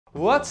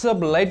What's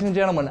up, ladies and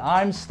gentlemen,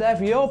 I'm Steph,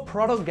 your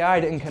product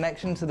guide and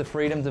connection to the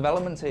Freedom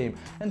Development Team,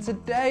 and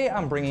today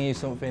I'm bringing you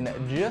something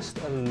just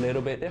a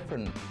little bit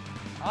different.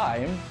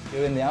 I'm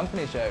doing the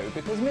Anthony Show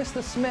because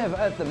Mr. Smith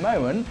at the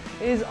moment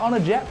is on a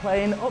jet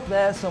plane up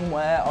there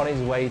somewhere on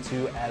his way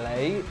to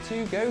LA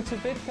to go to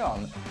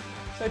VidCon.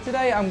 So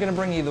today I'm going to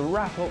bring you the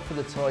wrap up for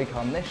the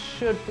ToyCon. This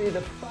should be the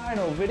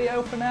final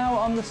video for now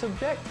on the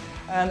subject.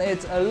 And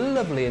it's a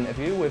lovely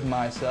interview with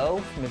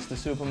myself, Mr.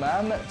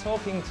 Superman,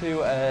 talking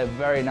to a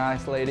very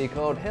nice lady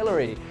called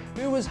Hilary,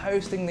 who was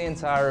hosting the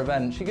entire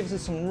event. She gives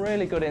us some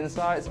really good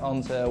insights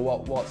onto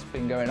what's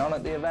been going on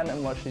at the event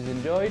and what she's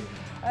enjoyed,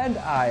 and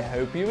I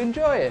hope you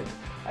enjoy it.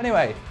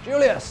 Anyway,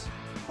 Julius,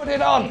 put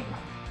it on!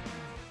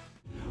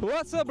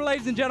 What's up,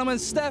 ladies and gentlemen?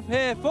 Steph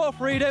here for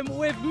Freedom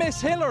with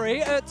Miss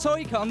Hilary at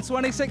ToyCon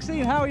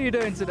 2016. How are you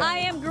doing today? I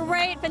am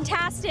great,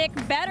 fantastic,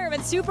 better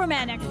than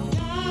Superman.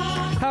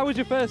 How was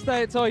your first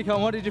day at ToyCon?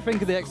 What did you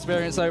think of the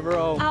experience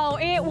overall? Oh,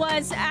 it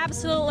was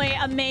absolutely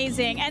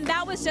amazing. And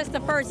that was just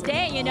the first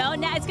day, you know.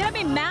 Now it's going to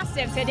be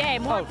massive today,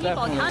 more people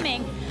definitely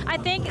coming. I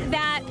think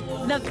that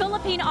the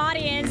Philippine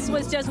audience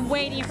was just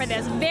waiting for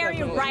this,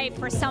 very ripe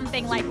for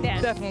something like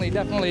this.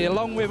 Definitely.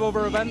 Along with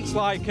other events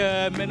like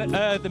the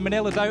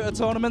Manila Dota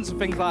tournaments and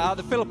things like that,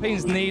 the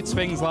Philippines needs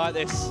things like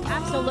this.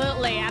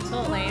 Absolutely.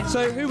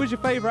 So who was your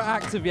favourite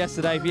act of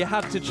yesterday if you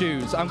had to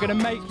choose? I'm going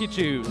to make you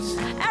choose.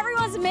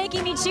 Everyone's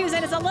making me choose,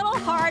 and it's a little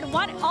hard.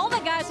 All the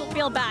guys will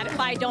feel bad if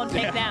I don't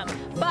pick them.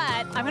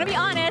 But I'm going to be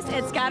honest,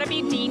 it's got to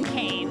be Dean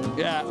Cain.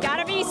 Yeah. Got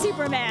to be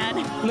Superman.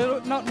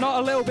 Not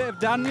a little bit of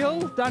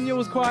Daniel. Daniel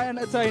was quite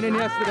entertaining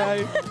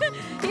yesterday.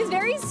 He's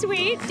very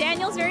sweet.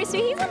 Daniel's very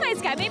sweet. He's a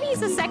nice guy. Maybe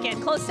he's a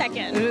second, close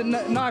second.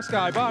 Nice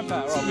guy, but I'm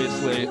better,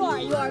 obviously. You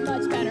are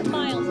much better,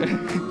 miles.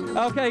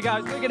 Okay,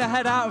 guys, we're going to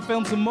head out and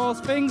film some more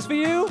things for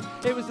you.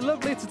 It was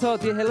lovely to talk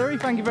to you, Hilary.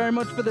 Thank you very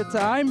much for the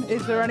time.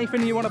 Is there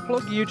anything you want to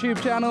plug?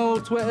 YouTube channel,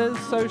 Twitter,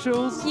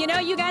 socials? You know,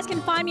 you guys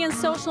can find me on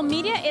social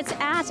media. It's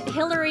at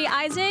Hilary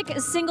Isaac,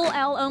 single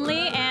L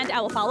only, and I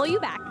will follow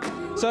you back.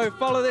 So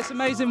follow this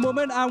amazing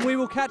woman, and we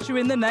will catch you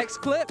in the next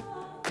clip.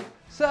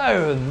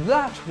 So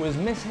that was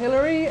Miss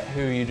Hilary,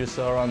 who you just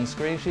saw on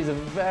screen. She's a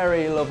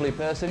very lovely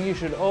person. You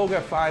should all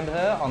go find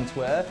her on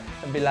Twitter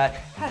and be like,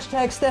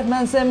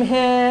 #StephMansem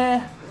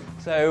here.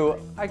 So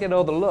I get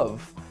all the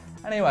love.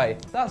 Anyway,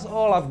 that's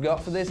all I've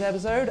got for this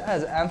episode.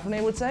 As Anthony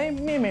would say,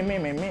 me,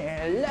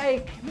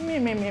 like,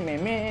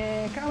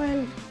 me,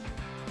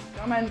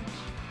 comment,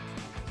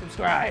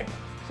 subscribe,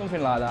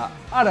 something like that.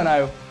 I don't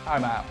know,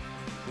 I'm out.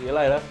 See you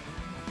later.